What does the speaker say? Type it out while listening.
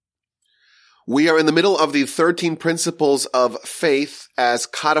We are in the middle of the 13 principles of faith as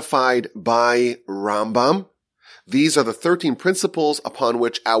codified by Rambam. These are the 13 principles upon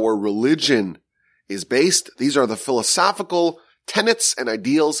which our religion is based. These are the philosophical tenets and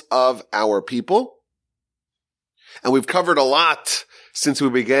ideals of our people. And we've covered a lot since we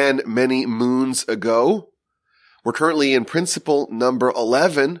began many moons ago. We're currently in principle number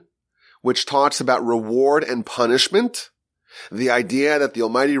 11, which talks about reward and punishment. The idea that the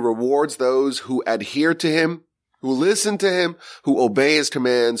Almighty rewards those who adhere to Him, who listen to Him, who obey His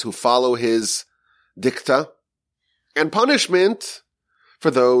commands, who follow His dicta, and punishment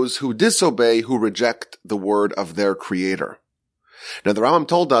for those who disobey, who reject the word of their Creator. Now, the Rambam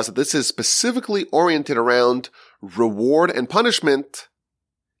told us that this is specifically oriented around reward and punishment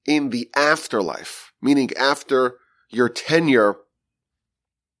in the afterlife, meaning after your tenure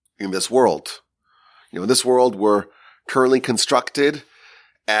in this world. In this world, we're currently constructed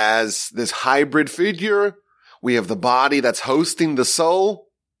as this hybrid figure. We have the body that's hosting the soul,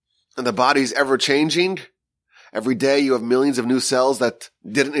 and the body's ever changing. Every day you have millions of new cells that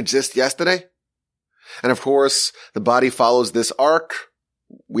didn't exist yesterday. And of course, the body follows this arc.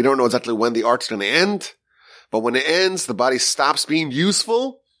 We don't know exactly when the arc's going to end, but when it ends, the body stops being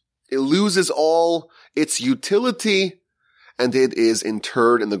useful. It loses all its utility, and it is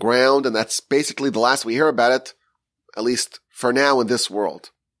interred in the ground, and that's basically the last we hear about it, at least for now in this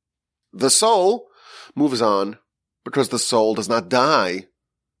world. The soul moves on because the soul does not die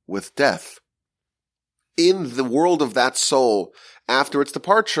with death. In the world of that soul, after its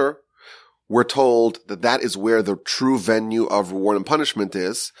departure, we're told that that is where the true venue of reward and punishment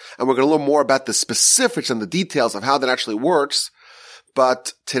is. And we're going to learn more about the specifics and the details of how that actually works.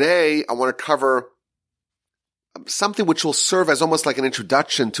 But today, I want to cover something which will serve as almost like an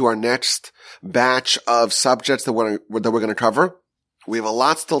introduction to our next batch of subjects that we're going to cover. We have a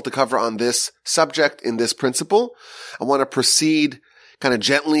lot still to cover on this subject in this principle. I want to proceed kind of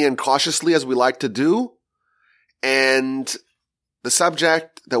gently and cautiously as we like to do. And the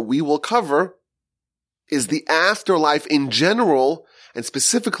subject that we will cover is the afterlife in general, and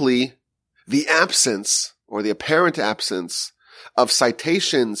specifically the absence or the apparent absence of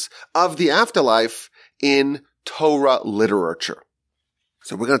citations of the afterlife in Torah literature.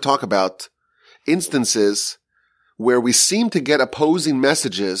 So we're going to talk about instances where we seem to get opposing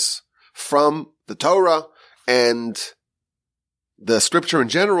messages from the Torah and the scripture in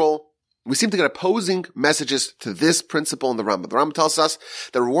general. We seem to get opposing messages to this principle in the Rambam. The Rambam tells us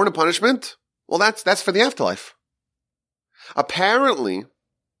that reward and punishment, well, that's for the afterlife. Apparently,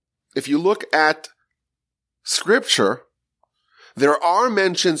 if you look at scripture, there are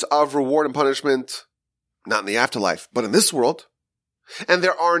mentions of reward and punishment, not in the afterlife, but in this world. And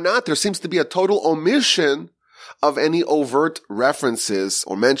there seems to be a total omission of any overt references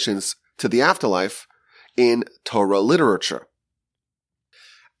or mentions to the afterlife in Torah literature.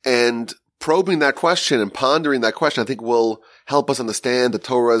 And probing that question and pondering that question, I think will help us understand the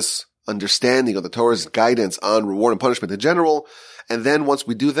Torah's understanding or the Torah's guidance on reward and punishment in general. And then once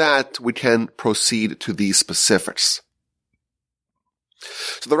we do that, we can proceed to these specifics.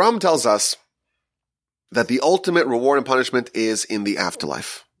 So the Rambam tells us that the ultimate reward and punishment is in the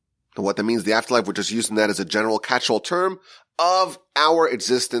afterlife. And what that means, the afterlife, we're just using that as a general catch-all term of our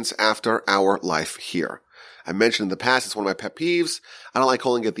existence after our life here. I mentioned in the past, it's one of my pet peeves. I don't like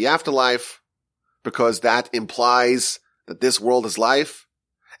calling it the afterlife because that implies that this world is life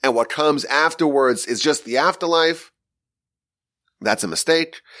and what comes afterwards is just the afterlife. That's a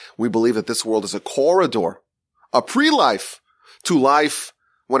mistake. We believe that this world is a corridor, a pre-life to life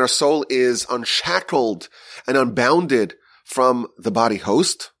when our soul is unshackled and unbounded from the body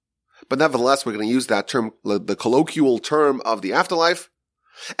host. But nevertheless, we're going to use that term, the colloquial term of the afterlife.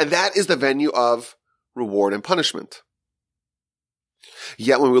 And that is the venue of reward and punishment.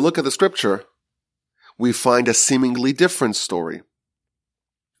 Yet when we look at the scripture, we find a seemingly different story.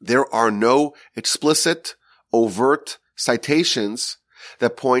 There are no explicit, overt citations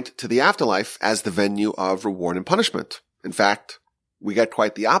that point to the afterlife as the venue of reward and punishment. In fact, we get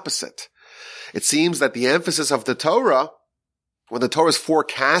quite the opposite. It seems that the emphasis of the Torah, when the Torah is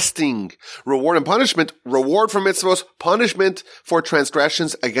forecasting reward and punishment, reward for mitzvos, punishment for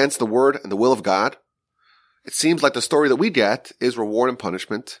transgressions against the word and the will of God, it seems like the story that we get is reward and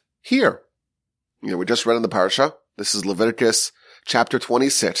punishment here. We just read in the parasha. This is Leviticus chapter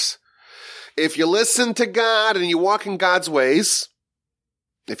 26. If you listen to God and you walk in God's ways,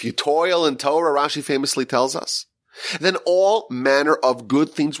 if you toil in Torah, Rashi famously tells us, then all manner of good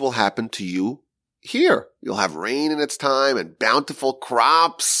things will happen to you here. You'll have rain in its time and bountiful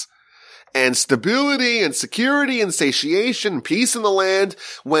crops and stability and security and satiation and peace in the land.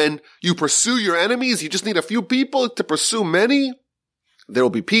 When you pursue your enemies, you just need a few people to pursue many. There will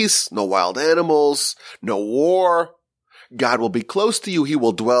be peace, no wild animals, no war. God will be close to you. He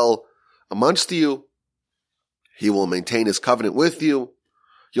will dwell amongst you. He will maintain his covenant with you.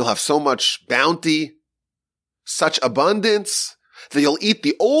 You'll have so much bounty, such abundance that you'll eat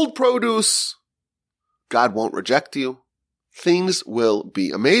the old produce. God won't reject you. Things will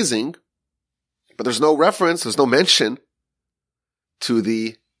be amazing, but there's no reference, there's no mention to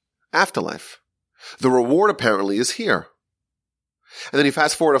the afterlife. The reward apparently is here. And then you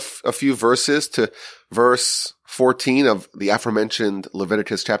fast forward a few verses to verse 14 of the aforementioned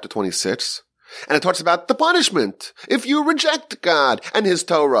Leviticus chapter 26. And it talks about the punishment if you reject God and his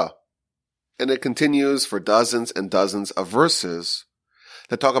Torah. And it continues for dozens and dozens of verses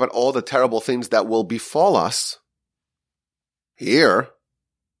that talk about all the terrible things that will befall us here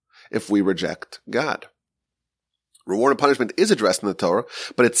if we reject God. Reward and punishment is addressed in the Torah,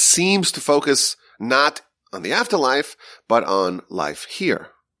 but it seems to focus not on the afterlife, but on life here.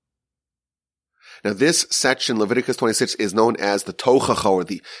 Now this section, Leviticus 26, is known as the tochacha, or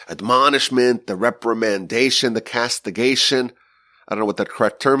the admonishment, the reprimandation, the castigation. I don't know what that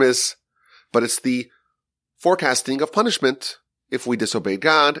correct term is, but it's the forecasting of punishment if we disobey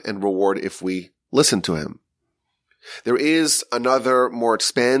God and reward if we listen to him. There is another more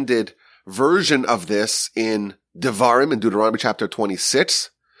expanded version of this in Devarim, in Deuteronomy chapter 26,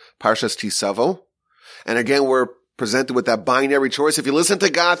 Parshas Tisavo. And again, we're presented with that binary choice. If you listen to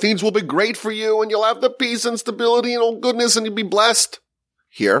God, things will be great for you and you'll have the peace and stability and all goodness and you'll be blessed.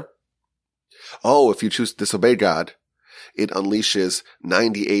 Here, if you choose to disobey God, it unleashes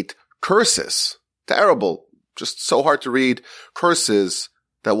 98 curses. Terrible, just so hard to read, curses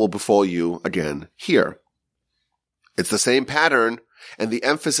that will befall you again here. It's the same pattern, and the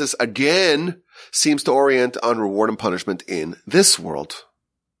emphasis again seems to orient on reward and punishment in this world.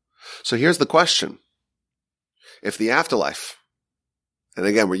 So here's the question. If the afterlife, and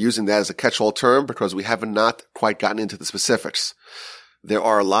again, we're using that as a catch-all term because we have not quite gotten into the specifics. There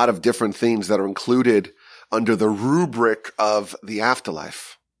are a lot of different things that are included under the rubric of the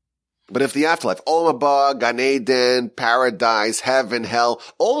afterlife. But if the afterlife, Olam Haba, Gan Eden, paradise, heaven, hell,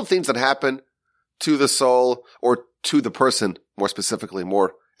 all the things that happen to the soul or to the person, more specifically,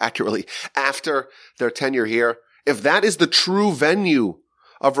 more accurately, after their tenure here, if that is the true venue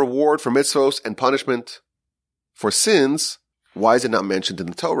of reward for mitzvos and punishment for sins, why is it not mentioned in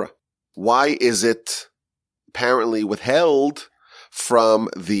the Torah? Why is it apparently withheld from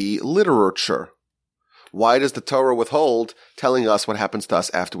the literature? Why does the Torah withhold telling us what happens to us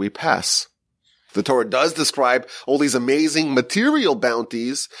after we pass? The Torah does describe all these amazing material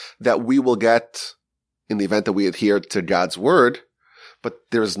bounties that we will get in the event that we adhere to God's word, but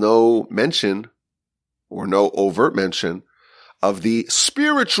there's no mention or no overt mention of the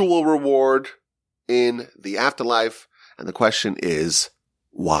spiritual reward in the afterlife. And the question is,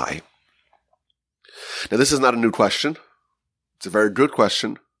 why? Now, this is not a new question. It's a very good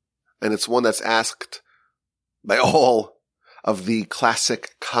question. And it's one that's asked by all of the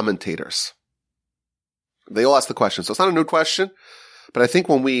classic commentators. They all ask the question. So it's not a new question, but I think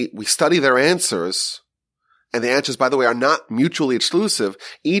when we study their answers, and the answers, by the way, are not mutually exclusive,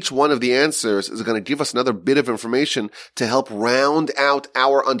 each one of the answers is going to give us another bit of information to help round out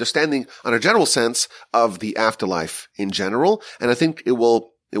our understanding on a general sense of the afterlife in general. And I think it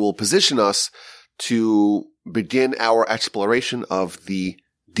will position us to begin our exploration of the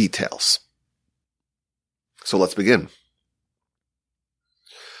details. So let's begin.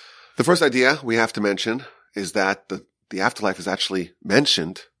 The first idea we have to mention is that the afterlife is actually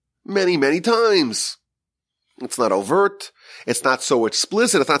mentioned many, many times. It's not overt. It's not so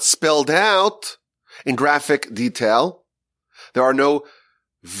explicit. It's not spelled out in graphic detail. There are no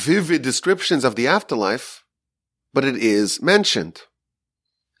vivid descriptions of the afterlife, but it is mentioned.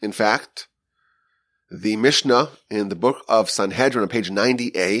 In fact, the Mishnah in the book of Sanhedrin on page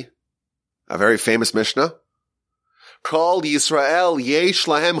 90a, a very famous Mishnah, called Yisrael Yesh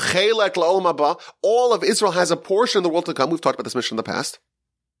Lahem Chelek La'olam Haba. All of Israel has a portion in the world to come. We've talked about this Mishnah in the past.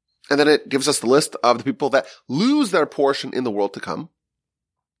 And then it gives us the list of the people that lose their portion in the world to come.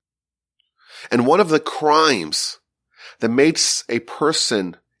 And one of the crimes that makes a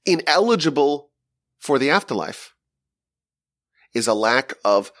person ineligible for the afterlife is a lack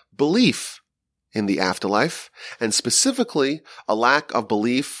of belief in the afterlife, and specifically a lack of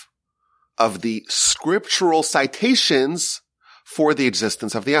belief of the scriptural citations for the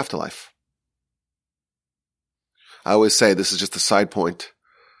existence of the afterlife. I always say, this is just a side point,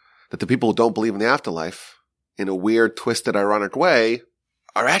 that the people who don't believe in the afterlife, in a weird, twisted, ironic way,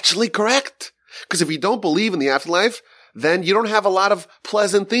 are actually correct. Because if you don't believe in the afterlife, then you don't have a lot of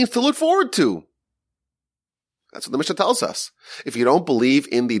pleasant things to look forward to. That's what the Mishnah tells us. If you don't believe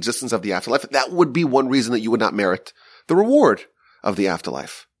in the existence of the afterlife, that would be one reason that you would not merit the reward of the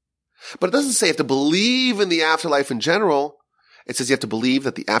afterlife. But it doesn't say you have to believe in the afterlife in general. It says you have to believe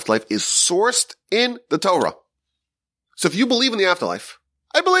that the afterlife is sourced in the Torah. So if you believe in the afterlife,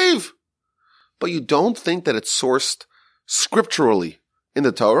 I believe, but you don't think that it's sourced scripturally in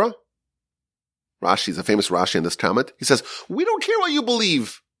the Torah. Rashi is a famous Rashi in this comment. He says, we don't care what you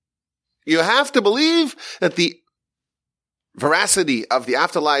believe. You have to believe that the veracity of the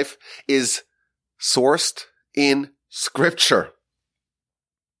afterlife is sourced in Scripture.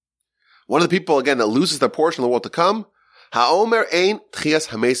 One of the people, again, that loses their portion of the world to come, Ha'omer ein tchias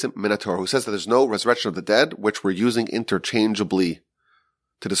hamesim min haTorah, who says that there's no resurrection of the dead, which we're using interchangeably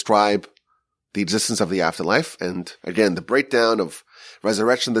to describe the existence of the afterlife. And again, the breakdown of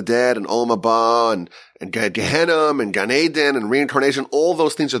resurrection of the dead and Olam Haba and Gehenna and Gan Eden and reincarnation, all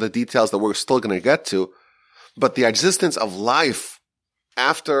those things are the details that we're still going to get to. But the existence of life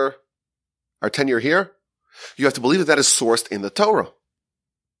after our tenure here, you have to believe that that is sourced in the Torah.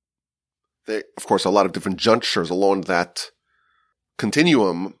 There, of course, are a lot of different junctures along that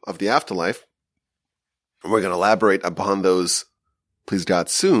continuum of the afterlife. And we're going to elaborate upon those, please God,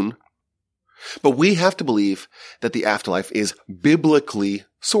 soon. But we have to believe that the afterlife is biblically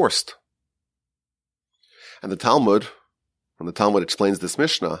sourced. And the Talmud, when the Talmud explains this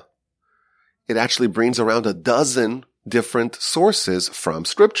Mishnah, it actually brings around a dozen different sources from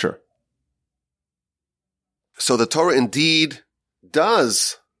Scripture. So the Torah indeed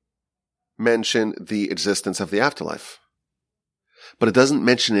does mention the existence of the afterlife. But it doesn't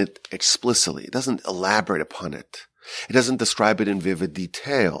mention it explicitly. It doesn't elaborate upon it. It doesn't describe it in vivid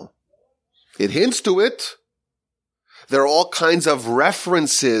detail. It hints to it. There are all kinds of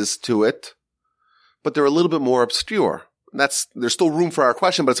references to it, but they're a little bit more obscure. There's still room for our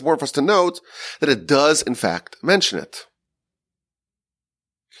question, but it's important for us to note that it does, in fact, mention it.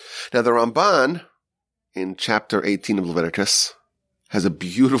 Now, the Ramban, in chapter 18 of Leviticus, has a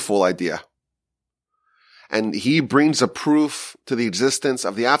beautiful idea. And he brings a proof to the existence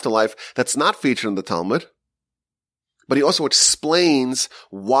of the afterlife that's not featured in the Talmud. But he also explains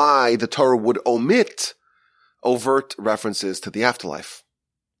why the Torah would omit overt references to the afterlife.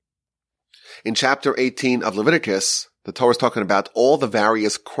 In chapter 18 of Leviticus, the Torah is talking about all the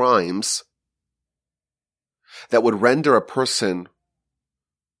various crimes that would render a person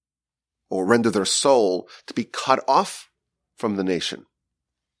or render their soul to be cut off from the nation.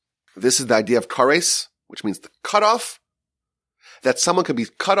 This is the idea of kares, which means the cut off, that someone could be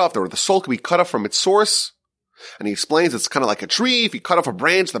cut off, or the soul could be cut off from its source. And he explains it's kind of like a tree. If you cut off a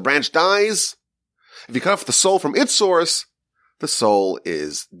branch, the branch dies. If you cut off the soul from its source, the soul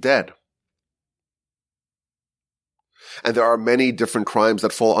is dead. And there are many different crimes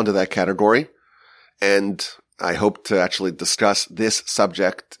that fall under that category. And I hope to actually discuss this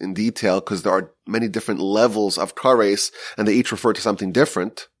subject in detail because there are many different levels of kares and they each refer to something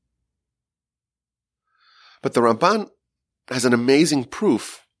different. But the Ramban has an amazing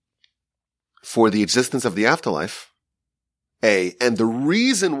proof for the existence of the afterlife, and the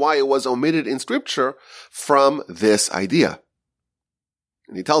reason why it was omitted in Scripture from this idea.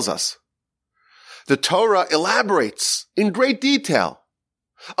 And he tells us, the Torah elaborates in great detail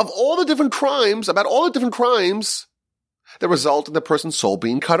of all the different crimes, about all the different crimes that result in the person's soul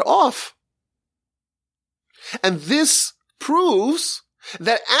being cut off. And this proves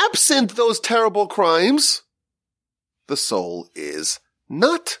that absent those terrible crimes, the soul is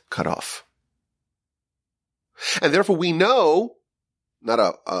not cut off. And therefore we know, not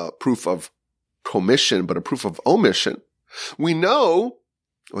a proof of commission, but a proof of omission. We know,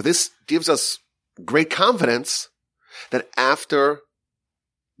 or this gives us great confidence, that after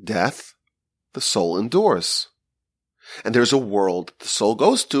death, the soul endures. And there's a world the soul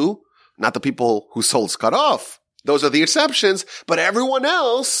goes to, not the people whose soul's cut off. Those are the exceptions, but everyone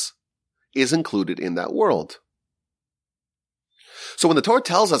else is included in that world. So when the Torah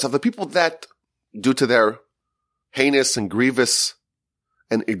tells us of the people that, due to their heinous and grievous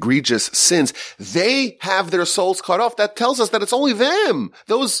and egregious sins, they have their souls cut off, that tells us that it's only them,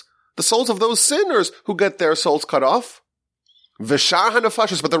 the souls of those sinners, who get their souls cut off. V'shar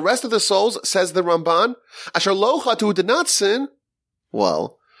hanafashos, but the rest of the souls, says the Ramban, asher lo chatu, who did not sin,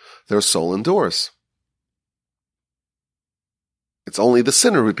 well, their soul endures. It's only the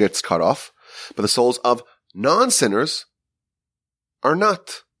sinner who gets cut off, but the souls of non-sinners are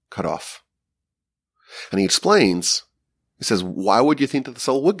not cut off. And he explains, he says, why would you think that the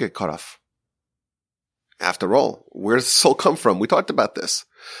soul would get cut off? After all, where does the soul come from? We talked about this.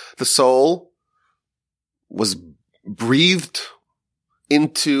 The soul was breathed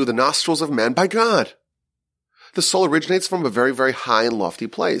into the nostrils of man by God. The soul originates from a very, very high and lofty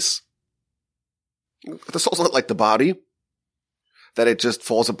place. The soul's not like the body, that it just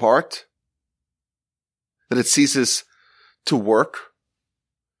falls apart, that it ceases to work.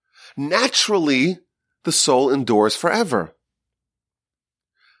 Naturally, the soul endures forever.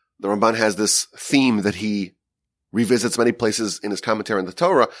 The Ramban has this theme that he revisits many places in his commentary on the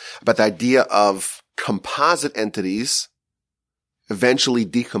Torah about the idea of composite entities eventually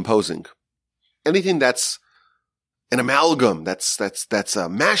decomposing. Anything that's an amalgam, that's a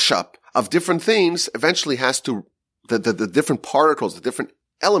mashup of different things, eventually has to, the different particles, the different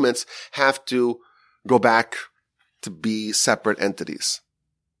elements have to go back to be separate entities.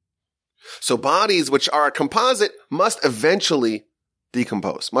 So bodies which are a composite must eventually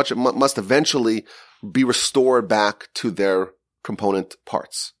decompose, must eventually be restored back to their component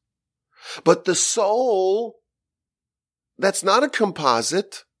parts. But the soul, that's not a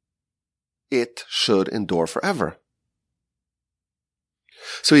composite, it should endure forever.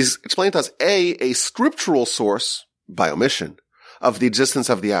 So he's explained to us, a scriptural source, by omission, of the existence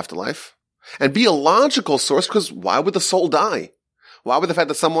of the afterlife, and B, a logical source, because why would the soul die? Why would the fact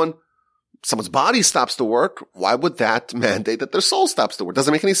that someone's body stops to work, why would that mandate that their soul stops to work?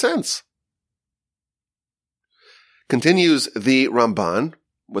 Doesn't make any sense. Continues the Ramban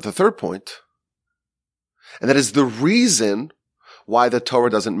with a third point, and that is the reason why the Torah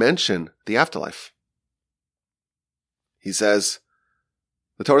doesn't mention the afterlife. He says,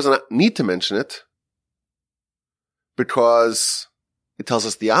 the Torah does not need to mention it because it tells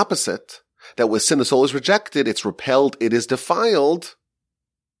us the opposite, that with sin the soul is rejected, it's repelled, it is defiled,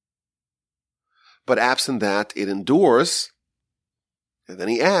 but absent that, it endures. And then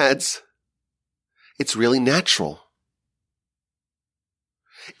he adds, it's really natural.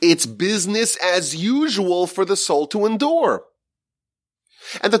 It's business as usual for the soul to endure.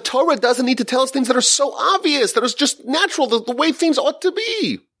 And the Torah doesn't need to tell us things that are so obvious, that are just natural, the way things ought to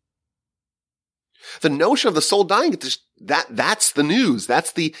be. The notion of the soul dying, that's the news.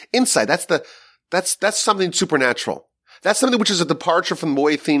 That's the insight. That's something supernatural. That's something which is a departure from the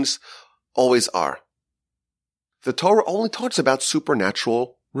way things always are. The Torah only talks about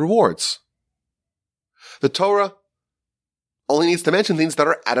supernatural rewards. The Torah only needs to mention things that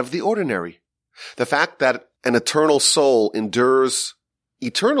are out of the ordinary. The fact that an eternal soul endures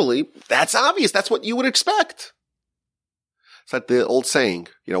eternally, that's obvious. That's what you would expect. It's like the old saying,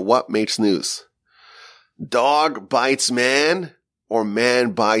 what makes news? Dog bites man or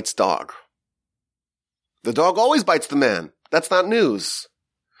man bites dog. The dog always bites the man. That's not news.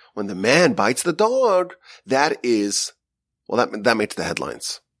 When the man bites the dog, that makes the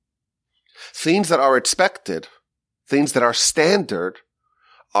headlines. Things that are expected, things that are standard,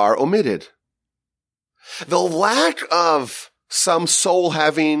 are omitted. The lack of some soul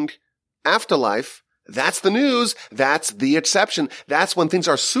having afterlife, that's the news, that's the exception. That's when things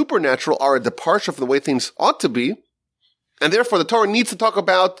are supernatural, are a departure from the way things ought to be. And therefore the Torah needs to talk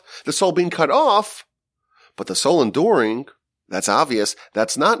about the soul being cut off, but the soul enduring, that's obvious,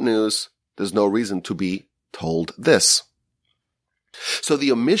 that's not news. There's no reason to be told this. So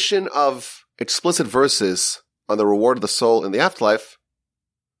the omission of explicit verses on the reward of the soul in the afterlife,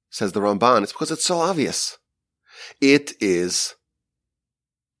 says the Ramban, it's because it's so obvious. It is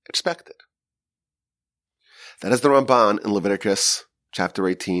expected. That is the Ramban in Leviticus chapter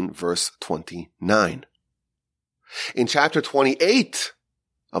 18, verse 29. In chapter 28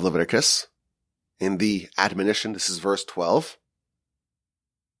 of Leviticus, in the admonition, this is verse 12,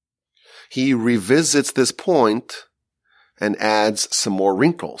 he revisits this point and adds some more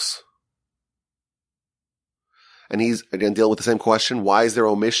wrinkles. And he's again dealing with the same question. Why is there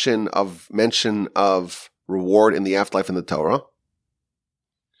omission of mention of reward in the afterlife in the Torah?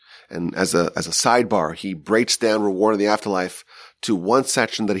 And as a sidebar, he breaks down reward in the afterlife to one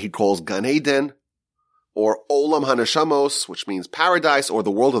section that he calls Gan Eden, or Olam HaNeshamos, which means paradise or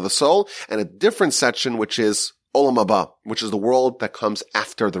the world of the soul, and a different section which is Olam Haba, which is the world that comes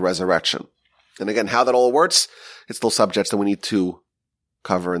after the resurrection. And again, how that all works, it's still subjects that we need to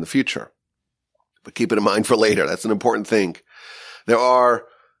cover in the future. But keep it in mind for later. That's an important thing. There are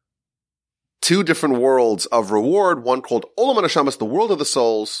two different worlds of reward, one called Olam HaNeshamos, the world of the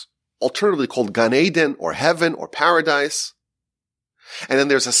souls, alternatively called Gan Eden, or heaven, or paradise. And then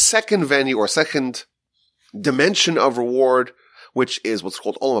there's a second venue, or second dimension of reward, which is what's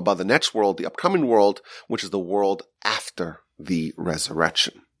called Olam Haba, the next world, the upcoming world, which is the world after the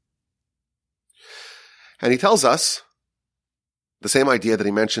resurrection. And he tells us the same idea that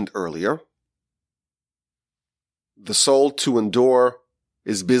he mentioned earlier, the soul to endure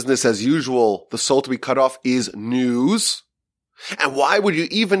is business as usual, the soul to be cut off is news. And why would you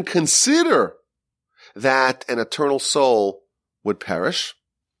even consider that an eternal soul would perish?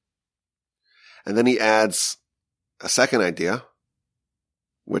 And then he adds a second idea,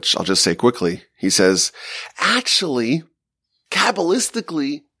 which I'll just say quickly. He says, actually,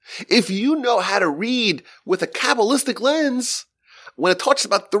 Kabbalistically, if you know how to read with a Kabbalistic lens, when it talks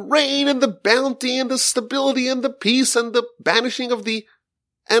about the rain and the bounty and the stability and the peace and the banishing of the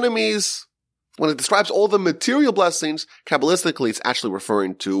enemies, when it describes all the material blessings, Kabbalistically, it's actually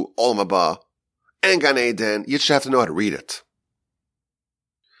referring to Olam Haba and Gan Eden. You just have to know how to read it.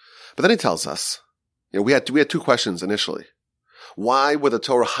 But then he tells us, we had two questions initially. Why would the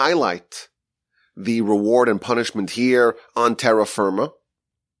Torah highlight the reward and punishment here on terra firma?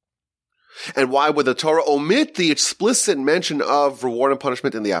 And why would the Torah omit the explicit mention of reward and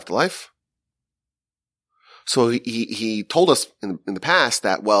punishment in the afterlife? So he told us in the past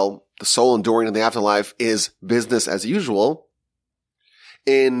that, well, the soul enduring in the afterlife is business as usual.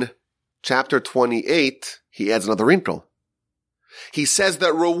 In chapter 28, he adds another wrinkle. He says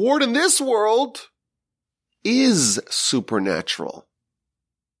that reward in this world is supernatural.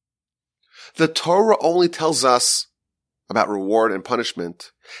 The Torah only tells us about reward and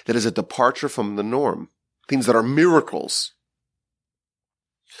punishment that is a departure from the norm, things that are miracles.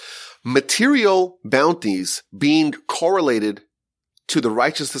 Material bounties being correlated to the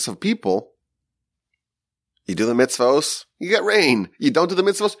righteousness of people. You do the mitzvos, you get rain. You don't do the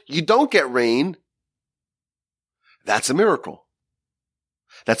mitzvos, you don't get rain. That's a miracle.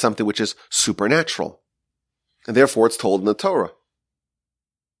 That's something which is supernatural. And therefore it's told in the Torah.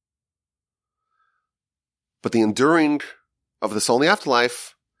 But the enduring of the soul in the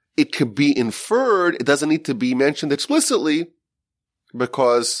afterlife, it could be inferred. It doesn't need to be mentioned explicitly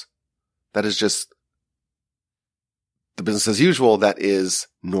because that is just the business as usual. That is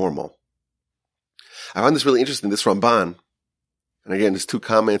normal. I find this really interesting, this Ramban. And again, there's two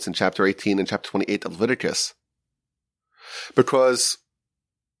comments in chapter 18 and chapter 28 of Leviticus. Because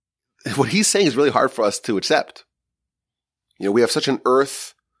what he's saying is really hard for us to accept. We have such an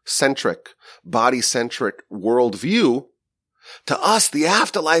earth-centric, body-centric worldview. To us, the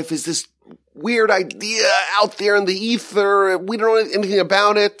afterlife is this weird idea out there in the ether. We don't know anything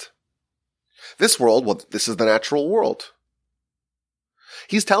about it. This world, well, this is the natural world.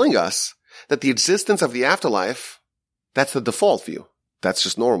 He's telling us that the existence of the afterlife, that's the default view. That's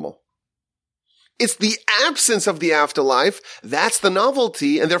just normal. It's the absence of the afterlife, that's the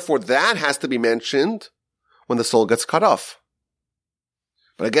novelty, and therefore that has to be mentioned when the soul gets cut off.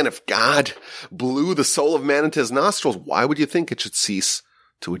 But again, if God blew the soul of man into his nostrils, why would you think it should cease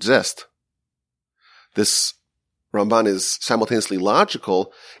to exist? This Ramban is simultaneously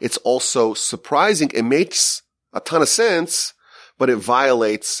logical. It's also surprising. It makes a ton of sense, but it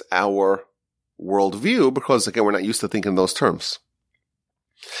violates our worldview because, again, we're not used to thinking in those terms.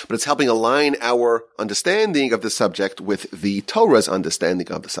 But it's helping align our understanding of the subject with the Torah's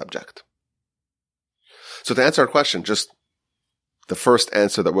understanding of the subject. So to answer our question, just the first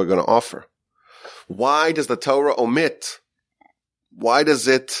answer that we're going to offer. Why does the Torah omit? Why does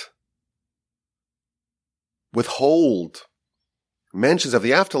it withhold mentions of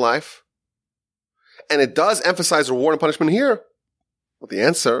the afterlife? And it does emphasize reward and punishment here. Well, the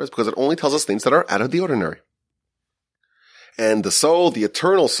answer is because it only tells us things that are out of the ordinary. And the soul, the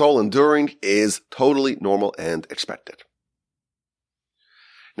eternal soul enduring, is totally normal and expected.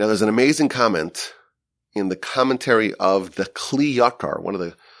 Now, there's an amazing comment in the commentary of the Kli Yakar, one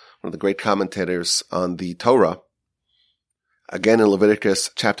of the great commentators on the Torah, again in Leviticus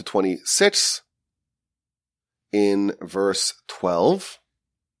chapter 26, in verse 12.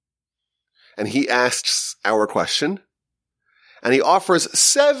 And he asks our question, and he offers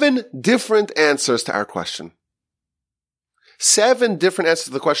 7 different answers to our question. 7 different answers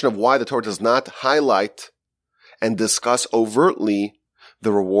to the question of why the Torah does not highlight and discuss overtly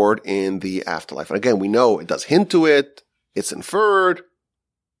the reward in the afterlife. And again, we know it does hint to it, it's inferred.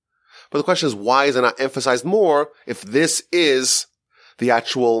 But the question is, why is it not emphasized more if this is the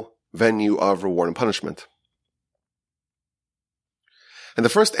actual venue of reward and punishment? And the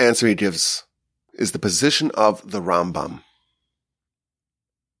first answer he gives is the position of the Rambam.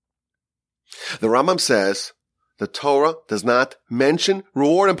 The Rambam says the Torah does not mention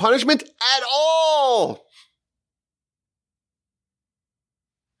reward and punishment at all.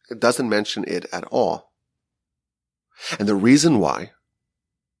 It doesn't mention it at all. And the reason why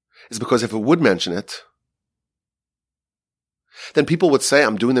is because if it would mention it, then people would say,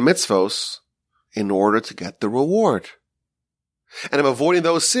 I'm doing the mitzvos in order to get the reward. And I'm avoiding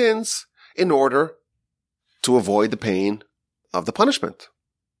those sins in order to avoid the pain of the punishment.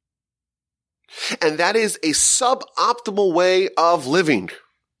 And that is a suboptimal way of living.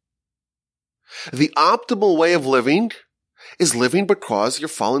 The optimal way of living is living because you're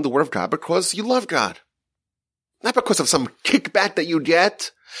following the word of God, because you love God. Not because of some kickback that you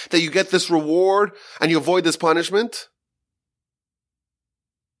get this reward and you avoid this punishment.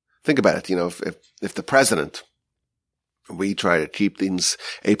 Think about it, if the president, we try to keep things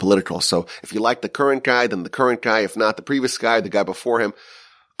apolitical. So if you like the current guy, then the current guy. If not, the previous guy, the guy before him.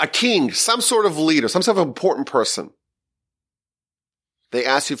 A king, some sort of leader, some sort of important person. They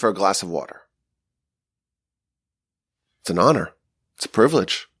ask you for a glass of water. It's an honor. It's a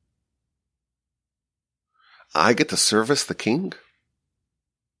privilege. I get to service the king?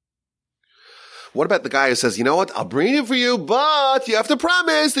 What about the guy who says, you know what, I'll bring it for you, but you have to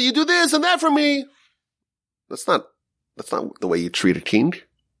promise that you do this and that for me? That's not the way you treat a king.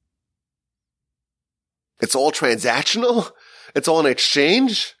 It's all transactional. It's all an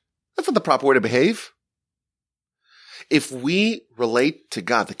exchange. That's not the proper way to behave. If we relate to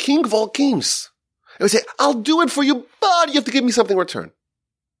God, the King of all kings, and we say, I'll do it for you, but you have to give me something in return.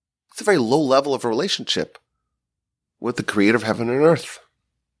 It's a very low level of a relationship with the creator of heaven and earth.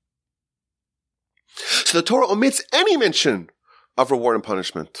 So the Torah omits any mention of reward and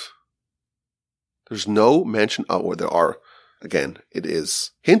punishment. There's no mention of, or there are, again, it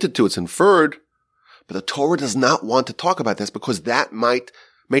is hinted to, it's inferred, but the Torah does not want to talk about this because that might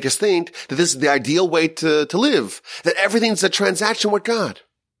make us think that this is the ideal way to live, that everything's a transaction with God.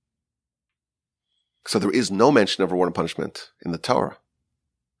 So there is no mention of reward and punishment in the Torah.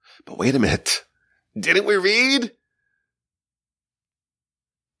 But wait a minute. Didn't we read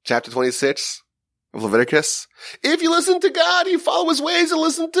chapter 26 of Leviticus? If you listen to God, you follow his ways and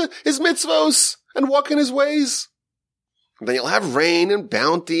listen to his mitzvos and walk in his ways, then you'll have rain and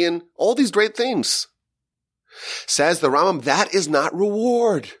bounty and all these great things. Says the Rambam, that is not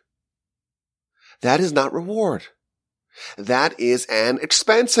reward. That is not reward. That is an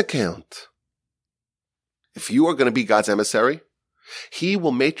expense account. If you are going to be God's emissary, he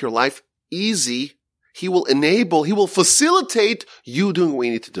will make your life easy. He will enable, he will facilitate you doing what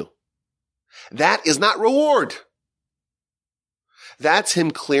you need to do. That is not reward. That's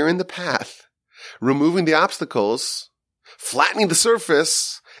him clearing the path, removing the obstacles, flattening the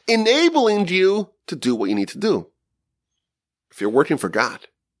surface, enabling you to do what you need to do. If you're working for God,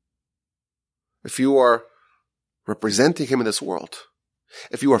 if you are representing him in this world,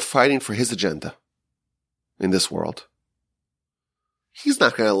 if you are fighting for his agenda in this world, he's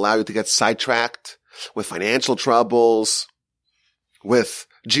not going to allow you to get sidetracked with financial troubles, with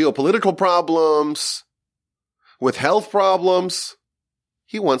geopolitical problems, with health problems.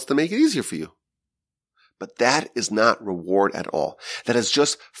 He wants to make it easier for you. But that is not reward at all. That is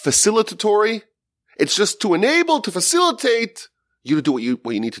just facilitatory. It's just to enable, to facilitate you to do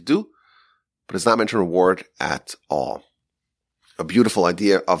what you need to do. But it's not meant to reward at all. A beautiful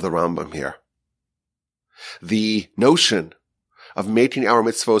idea of the Rambam here. The notion of making our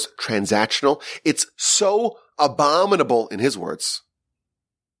mitzvos transactional, it's so abominable in his words.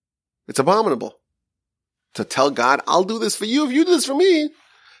 It's abominable to tell God, I'll do this for you if you do this for me.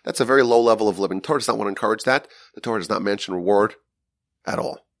 That's a very low level of living. The Torah does not want to encourage that. The Torah does not mention reward at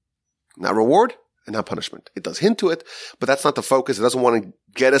all. Not reward and not punishment. It does hint to it, but that's not the focus. It doesn't want to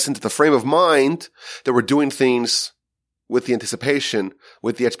get us into the frame of mind that we're doing things with the anticipation,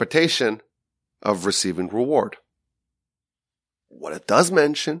 with the expectation of receiving reward. What it does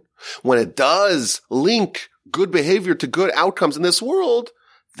mention, when it does link good behavior to good outcomes in this world,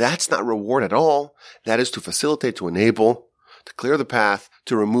 that's not reward at all. That is to facilitate, to enable, to clear the path,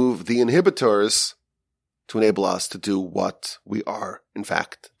 to remove the inhibitors, to enable us to do what we are, in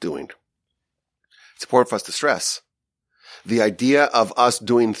fact, doing. It's important for us to stress the idea of us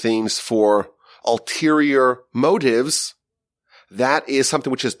doing things for ulterior motives. That is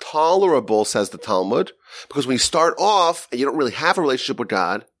something which is tolerable, says the Talmud, because when you start off and you don't really have a relationship with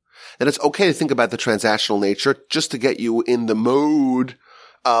God, then it's okay to think about the transactional nature just to get you in the mode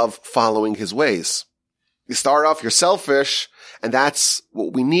of following his ways. You start off, you're selfish, and that's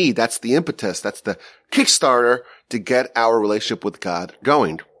what we need. That's the impetus. That's the Kickstarter to get our relationship with God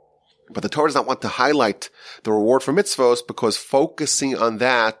going. But the Torah does not want to highlight the reward for mitzvos because focusing on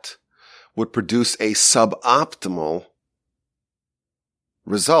that would produce a suboptimal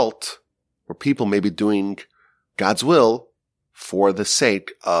result where people may be doing God's will for the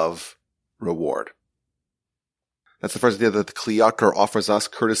sake of reward. That's the first idea that the Kli Yakar offers us,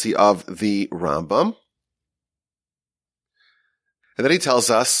 courtesy of the Rambam. And then he tells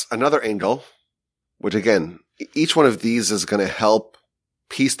us another angle, which again, each one of these is going to help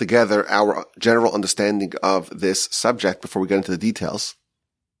piece together our general understanding of this subject before we get into the details.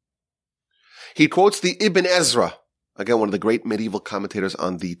 He quotes the Ibn Ezra, again, one of the great medieval commentators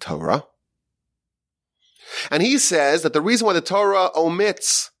on the Torah. And he says that the reason why the Torah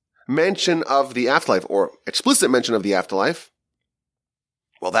omits mention of the afterlife, or explicit mention of the afterlife,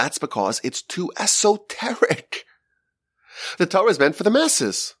 well, that's because it's too esoteric. The Torah is meant for the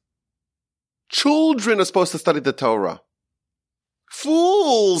masses. Children are supposed to study the Torah.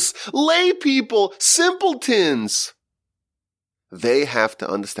 Fools, lay people, simpletons. They have to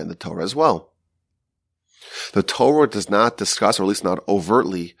understand the Torah as well. The Torah does not discuss, or at least not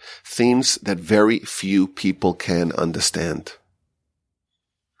overtly, themes that very few people can understand.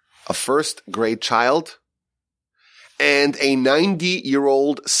 A first grade child and a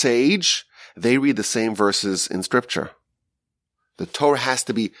 90-year-old sage, they read the same verses in Scripture. The Torah has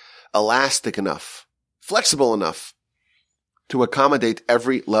to be elastic enough, flexible enough to accommodate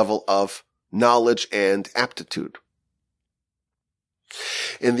every level of knowledge and aptitude.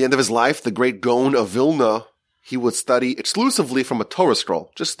 In the end of his life, the great Gaon of Vilna, he would study exclusively from a Torah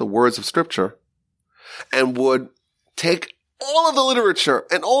scroll, just the words of Scripture, and would take all of the literature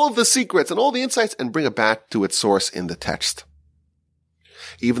and all of the secrets and all the insights and bring it back to its source in the text.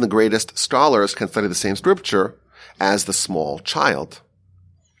 Even the greatest scholars can study the same Scripture as the small child.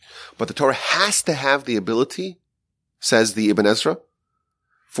 But the Torah has to have the ability, says the Ibn Ezra,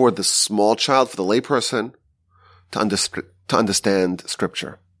 for the small child, for the layperson, to understand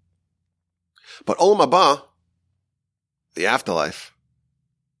Scripture. But Olam Haba, the afterlife,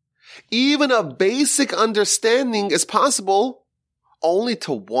 even a basic understanding is possible only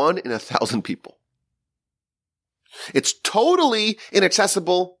to 1 in 1,000 people. It's totally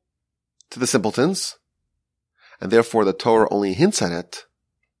inaccessible to the simpletons, and therefore the Torah only hints at it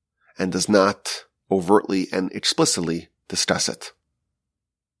and does not overtly and explicitly discuss it.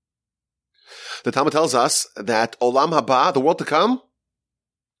 The Talmud tells us that Olam Haba, the world to come,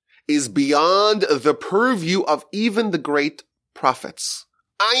 is beyond the purview of even the great prophets.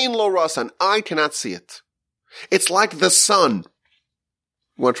 Ayin lo ra'as, eye cannot see it. It's like the sun.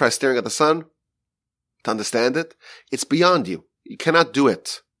 You want to try staring at the sun to understand it? It's beyond you. You cannot do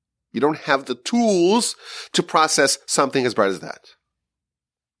it. You don't have the tools to process something as bright as that.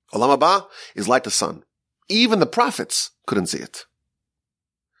 Olam Haba is like the sun. Even the prophets couldn't see it.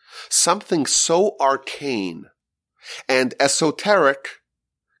 Something so arcane and esoteric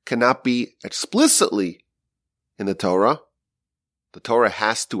cannot be explicitly in the Torah. The Torah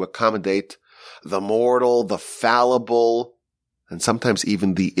has to accommodate the mortal, the fallible, and sometimes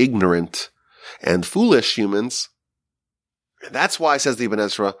even the ignorant and foolish humans. And that's why, says the Ibn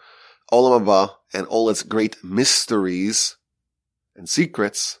Ezra, Olam Haba and all its great mysteries and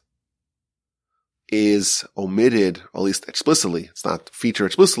secrets is omitted, or at least explicitly. It's not featured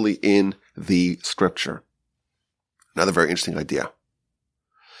explicitly in the Scripture. Another very interesting idea.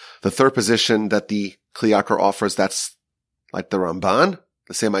 The third position that the Kli Yakar offers, that's like the Ramban,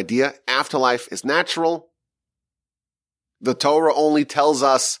 the same idea. Afterlife is natural. The Torah only tells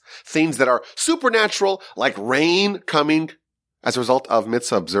us things that are supernatural, like rain coming as a result of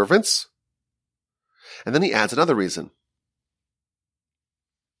mitzvah observance. And then he adds another reason.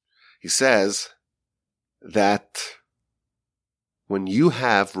 He says that when you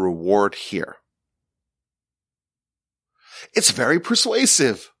have reward here, it's very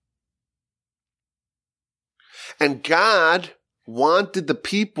persuasive. And God wanted the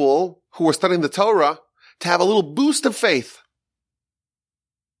people who were studying the Torah to have a little boost of faith.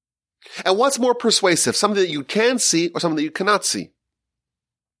 And what's more persuasive? Something that you can see or something that you cannot see.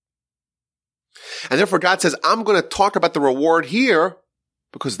 And therefore God says, I'm going to talk about the reward here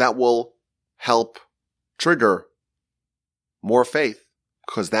because that will help trigger more faith,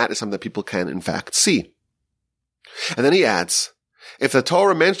 because that is something that people can in fact see. And then he adds, if the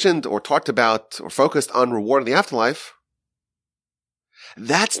Torah mentioned or talked about or focused on reward in the afterlife,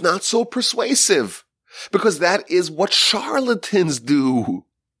 that's not so persuasive, because that is what charlatans do.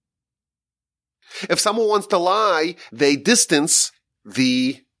 If someone wants to lie, they distance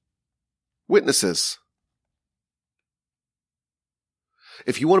the witnesses.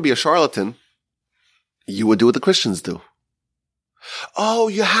 If you want to be a charlatan, you would do what the Christians do. Oh,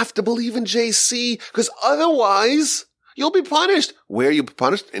 you have to believe in JC, because otherwise you'll be punished. Where are you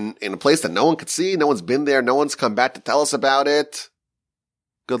punished? In a place that no one could see, no one's been there, no one's come back to tell us about it.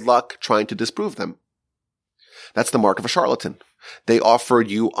 Good luck trying to disprove them. That's the mark of a charlatan. They offered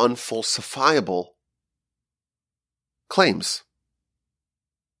you unfalsifiable claims.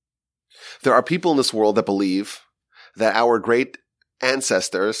 There are people in this world that believe that our great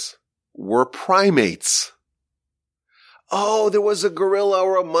ancestors were primates. oh, there was a gorilla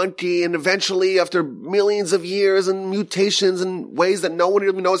or a monkey, and eventually after millions of years and mutations and ways that no one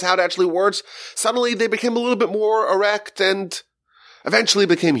even knows how it actually works, suddenly they became a little bit more erect and eventually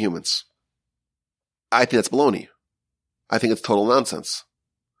became humans. I think that's baloney. I think it's total nonsense.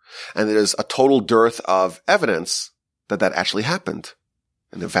 And there's a total dearth of evidence that that actually happened.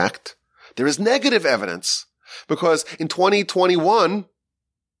 And in fact, there is negative evidence because in 2021,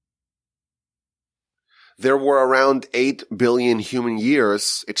 there were around 8 billion human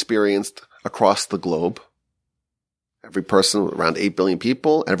years experienced across the globe. Every person, around 8 billion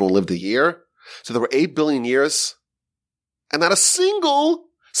people, everyone lived a year. So there were 8 billion years and not a single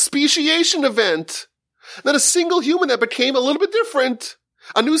speciation event. Not a single human that became a little bit different.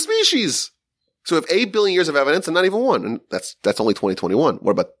 A new species. So we have 8 billion years of evidence and not even one. And that's only 2021.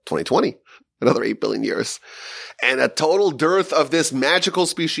 What about 2020? Another 8 billion years. And a total dearth of this magical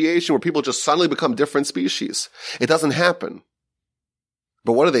speciation where people just suddenly become different species. It doesn't happen.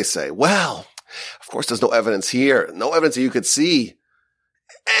 But what do they say? Well, of course there's no evidence here. No evidence that you could see.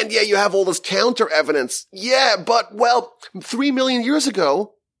 And yeah, you have all this counter evidence. Yeah, but well, 3 million years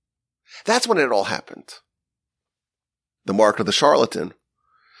ago, that's when it all happened. The mark of the charlatan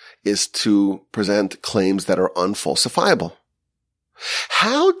is to present claims that are unfalsifiable.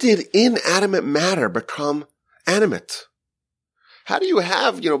 How did inanimate matter become animate? How do you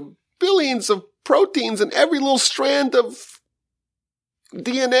have, billions of proteins in every little strand of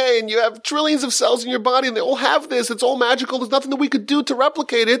DNA, and you have trillions of cells in your body, and they all have this. It's all magical. There's nothing that we could do to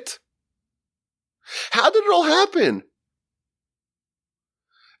replicate it. How did it all happen?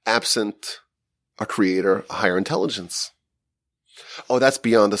 Absent a creator, a higher intelligence. Oh, that's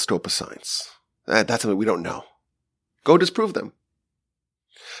beyond the scope of science. That's something we don't know. Go disprove them.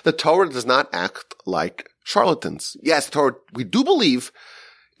 The Torah does not act like charlatans. Yes, the Torah, we do believe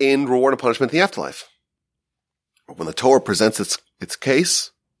in reward and punishment in the afterlife. But when the Torah presents its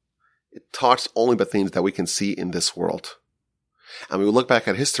case, it talks only about things that we can see in this world. And when we look back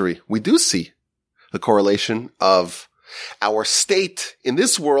at history, we do see the correlation of our state in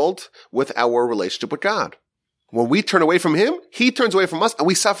this world with our relationship with God. When we turn away from Him, He turns away from us, and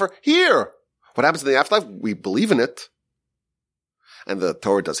we suffer here. What happens in the afterlife? We believe in it. And the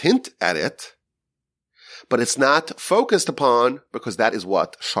Torah does hint at it. But it's not focused upon because that is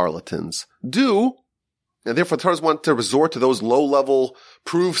what charlatans do. And therefore, the Torah want to resort to those low-level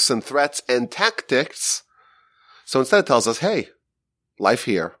proofs and threats and tactics. So instead it tells us, hey, life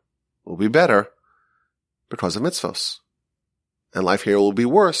here will be better because of mitzvos. And life here will be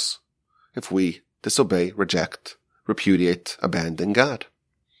worse if we disobey, reject, repudiate, abandon God.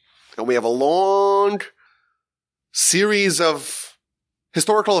 And we have a long series of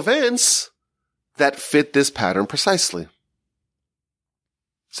historical events that fit this pattern precisely.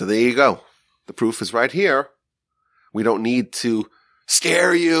 So there you go. The proof is right here. We don't need to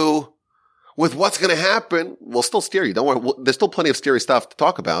scare you with what's going to happen. We'll still scare you. Don't worry. There's still plenty of scary stuff to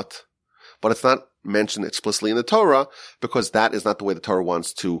talk about, but it's not mentioned explicitly in the Torah because that is not the way the Torah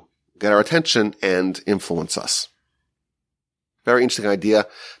wants to get our attention and influence us. Very interesting idea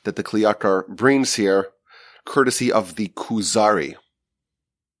that the Kli Yakar brings here, courtesy of the Kuzari.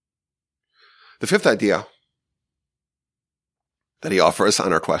 The fifth idea that he offers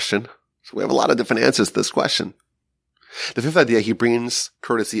on our question, so we have a lot of different answers to this question. The fifth idea he brings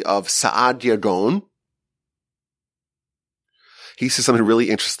courtesy of Saad Yagon. He says something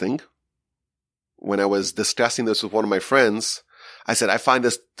really interesting. When I was discussing this with one of my friends, I said, I find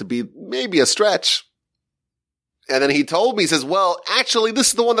this to be maybe a stretch. And then he told me, he says, well, actually, this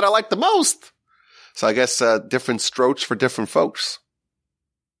is the one that I like the most. So I guess different strokes for different folks.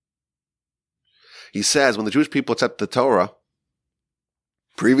 He says, when the Jewish people accepted the Torah,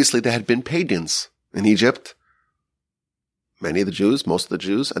 previously there had been pagans in Egypt. Many of the Jews, most of the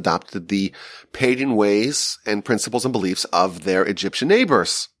Jews, adopted the pagan ways and principles and beliefs of their Egyptian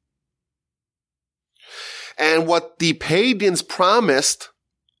neighbors. And what the pagans promised,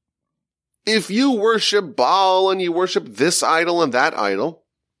 if you worship Baal and you worship this idol and that idol,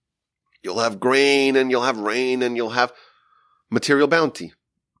 you'll have grain and you'll have rain and you'll have material bounty.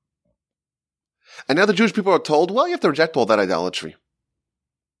 And now the Jewish people are told, well, you have to reject all that idolatry.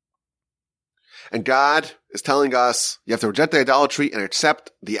 And God is telling us, you have to reject the idolatry and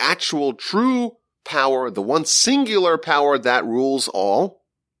accept the actual true power, the one singular power that rules all.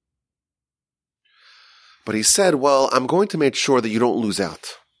 But he said, well, I'm going to make sure that you don't lose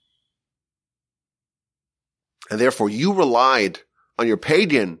out. And therefore you relied on your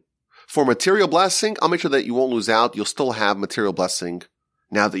pagan for material blessing. I'll make sure that you won't lose out. You'll still have material blessing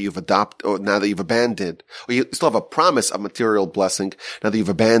now that you've adopted, or now that you've abandoned, or you still have a promise of material blessing now that you've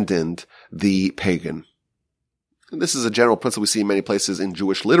abandoned the pagan. and this is a general principle we see in many places in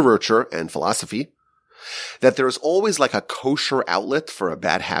Jewish literature and philosophy, that there is always like a kosher outlet for a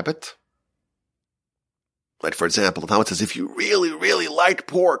bad habit. Like, for example, the Talmud says, if you really, really like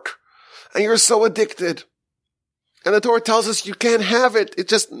pork, and you're so addicted, and the Torah tells us you can't have it, it's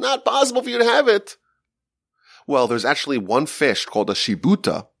just not possible for you to have it. Well, there's actually one fish called a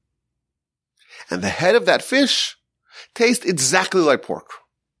shibuta, and the head of that fish tastes exactly like pork.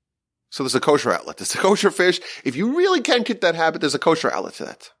 So there's a kosher outlet. There's a kosher fish. If you really can't get that habit, there's a kosher outlet to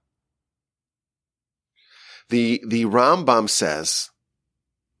that. The Rambam says,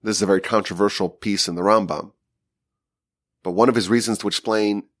 this is a very controversial piece in the Rambam, but one of his reasons to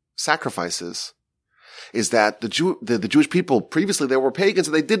explain sacrifices is that the Jewish people, previously they were pagans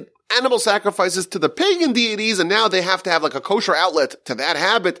and they did animal sacrifices to the pagan deities, and now they have to have like a kosher outlet to that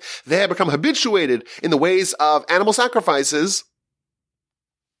habit. They have become habituated in the ways of animal sacrifices.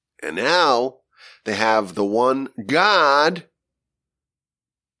 And now they have the one God.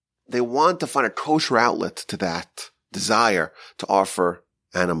 They want to find a kosher outlet to that desire to offer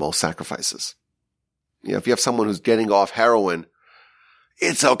animal sacrifices. You know, if you have someone who's getting off heroin,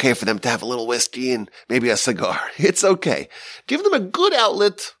 it's okay for them to have a little whiskey and maybe a cigar. It's okay. Give them a good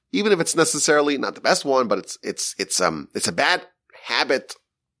outlet, even if it's necessarily not the best one, but it's a bad habit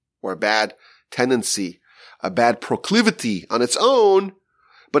or a bad tendency, a bad proclivity on its own.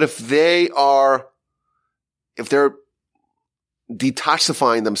 But if they're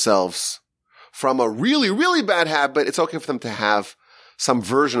detoxifying themselves from a really, really bad habit, it's okay for them to have some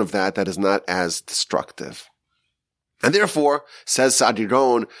version of that is not as destructive. And therefore, says Saadia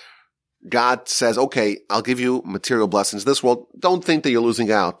Gaon, God says, okay, I'll give you material blessings in this world. Don't think that you're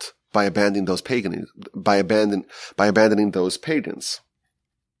losing out by abandoning those abandoning those pagans.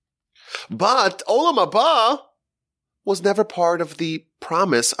 But Olam Haba was never part of the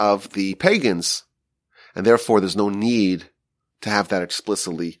promise of the pagans. And therefore, there's no need to have that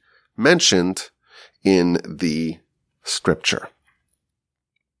explicitly mentioned in the scripture.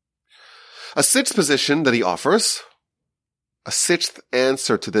 A sixth position that he offers, a sixth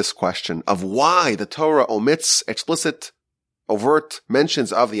answer to this question of why the Torah omits explicit, overt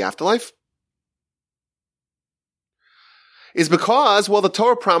mentions of the afterlife, is because, well, the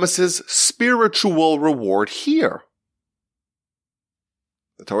Torah promises spiritual reward here.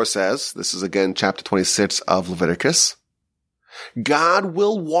 The Torah says, this is again chapter 26 of Leviticus, God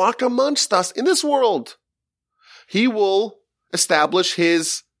will walk amongst us in this world. He will establish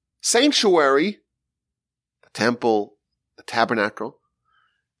his sanctuary, the temple, the tabernacle,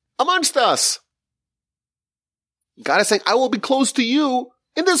 amongst us. God is saying, I will be close to you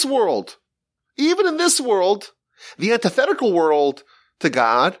in this world. Even in this world, the antithetical world to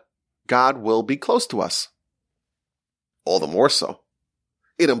God, God will be close to us. All the more so.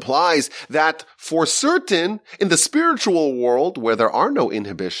 It implies that for certain, in the spiritual world, where there are no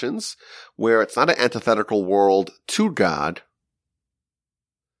inhibitions, where it's not an antithetical world to God,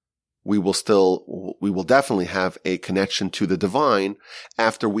 we will definitely have a connection to the divine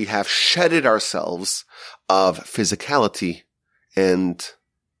after we have shedded ourselves of physicality and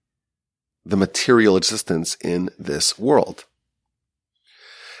the material existence in this world.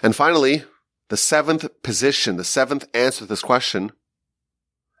 And finally, the seventh position, the seventh answer to this question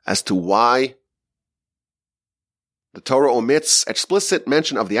as to why the Torah omits explicit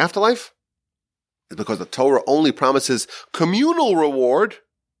mention of the afterlife is because the Torah only promises communal reward,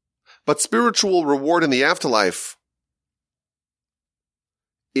 but spiritual reward in the afterlife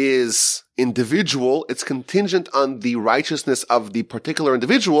is individual. It's contingent on the righteousness of the particular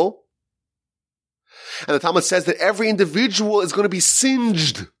individual. And the Talmud says that every individual is going to be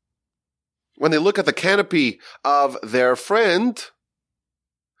singed when they look at the canopy of their friend.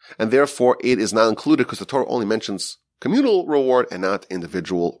 And therefore, it is not included because the Torah only mentions communal reward and not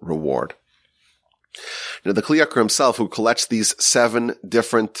individual reward. You know, the Kli Yakar himself, who collects these 7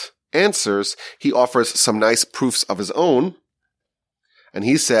 different answers, he offers some nice proofs of his own. And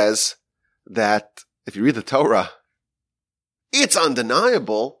he says that if you read the Torah, it's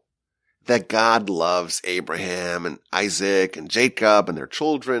undeniable that God loves Abraham and Isaac and Jacob and their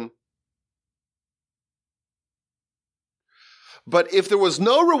children. But if there was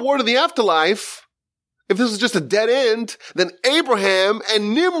no reward in the afterlife, if this was just a dead end, then Abraham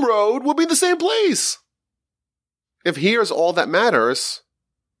and Nimrod would be in the same place. If here's all that matters,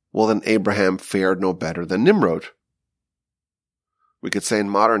 well, then Abraham fared no better than Nimrod. We could say in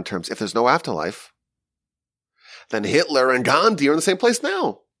modern terms, if there's no afterlife, then Hitler and Gandhi are in the same place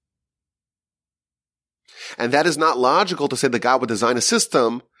now. And that is not logical to say that God would design a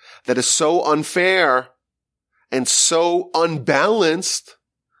system that is so unfair and so unbalanced.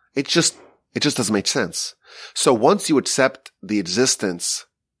 It just doesn't make sense. So once you accept the existence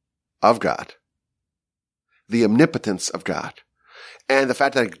of God, the omnipotence of God, and the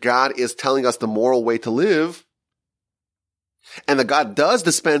fact that God is telling us the moral way to live, and that God does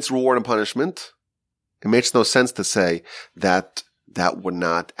dispense reward and punishment, it makes no sense to say that that would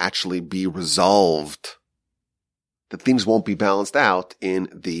not actually be resolved, that things won't be balanced out in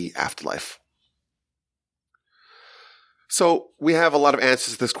the afterlife. So we have a lot of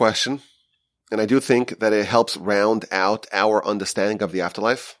answers to this question, and I do think that it helps round out our understanding of the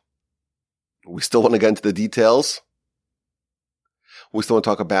afterlife. We still want to get into the details. We still want to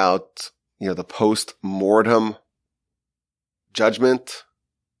talk about, the post-mortem judgment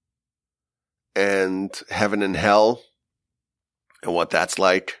and heaven and hell and what that's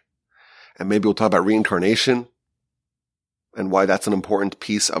like. And maybe we'll talk about reincarnation and why that's an important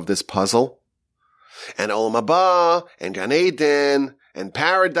piece of this puzzle. And Olam Haba, and Gan Eden, and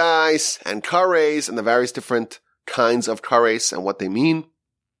paradise, and kares, and the various different kinds of kares and what they mean.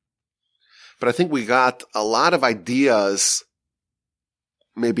 But I think we got a lot of ideas,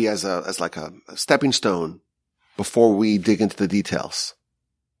 maybe as like a stepping stone before we dig into the details.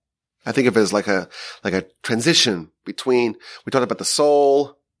 I think of it as like a transition between, we talked about the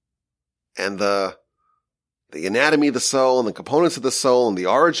soul and the anatomy of the soul and the components of the soul and the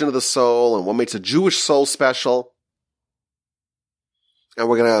origin of the soul and what makes a Jewish soul special. And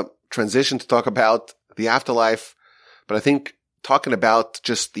we're going to transition to talk about the afterlife. But I think talking about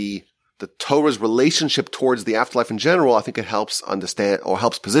just the Torah's relationship towards the afterlife in general, I think it helps understand or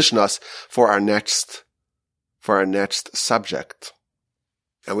helps position us for our next subject.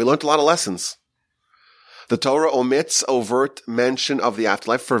 And we learned a lot of lessons. The Torah omits overt mention of the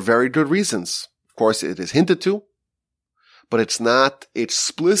afterlife for very good reasons. Of course, it is hinted to, but it's not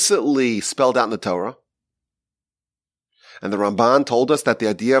explicitly spelled out in the Torah. And the Ramban told us that the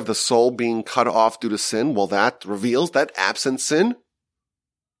idea of the soul being cut off due to sin, well, that reveals that absent sin,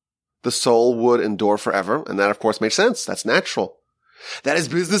 the soul would endure forever. And that, of course, makes sense. That's natural. That is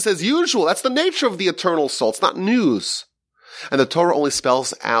business as usual. That's the nature of the eternal soul. It's not news. And the Torah only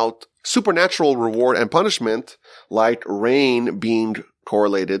spells out supernatural reward and punishment, like rain being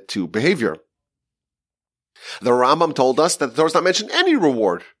correlated to behavior. The Rambam told us that the Torah does not mention any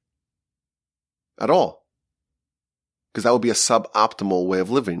reward at all, because that would be a suboptimal way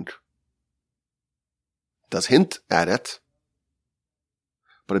of living. It does hint at it,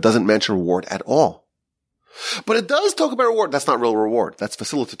 but it doesn't mention reward at all. But it does talk about reward. That's not real reward. That's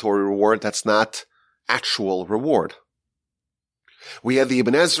facilitatory reward. That's not actual reward. We had the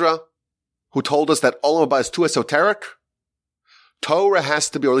Ibn Ezra, who told us that Olam Haba is too esoteric. Torah has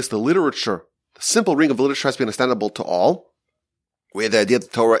to be, or at least the literature, the simple reading of the literature has to be understandable to all. We had the idea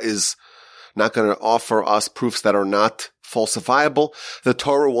that the Torah is not going to offer us proofs that are not falsifiable. The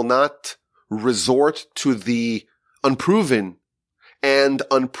Torah will not resort to the unproven and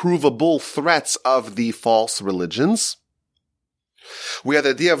unprovable threats of the false religions. We had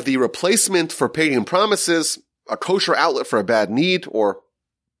the idea of the replacement for pagan promises, a kosher outlet for a bad need or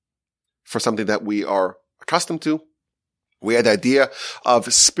for something that we are accustomed to. We had the idea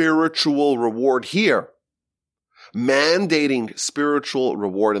of spiritual reward here, mandating spiritual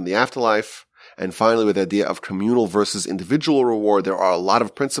reward in the afterlife. And finally, with the idea of communal versus individual reward, there are a lot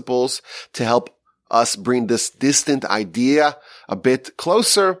of principles to help us bring this distant idea a bit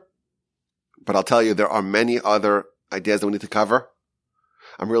closer. But I'll tell you, there are many other ideas that we need to cover.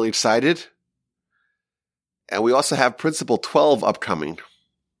 I'm really excited. And we also have principle 12 upcoming,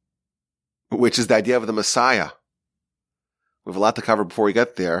 which is the idea of the Messiah. We have a lot to cover before we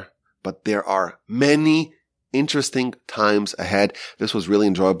get there, but there are many interesting times ahead. This was really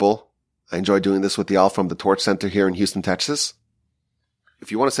enjoyable. I enjoyed doing this with y'all from the Torch Center here in Houston, Texas.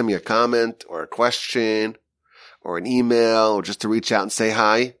 If you want to send me a comment or a question or an email or just to reach out and say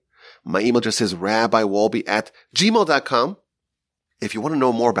hi, my email address is rabbiwolbe@gmail.com. If you want to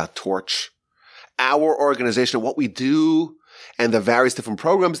know more about Torch, our organization, what we do, and the various different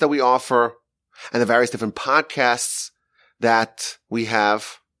programs that we offer, and the various different podcasts that we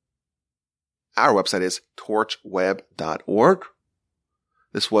have, our website is torchweb.org.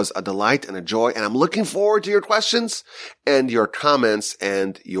 This was a delight and a joy, and I'm looking forward to your questions and your comments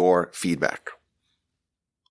and your feedback.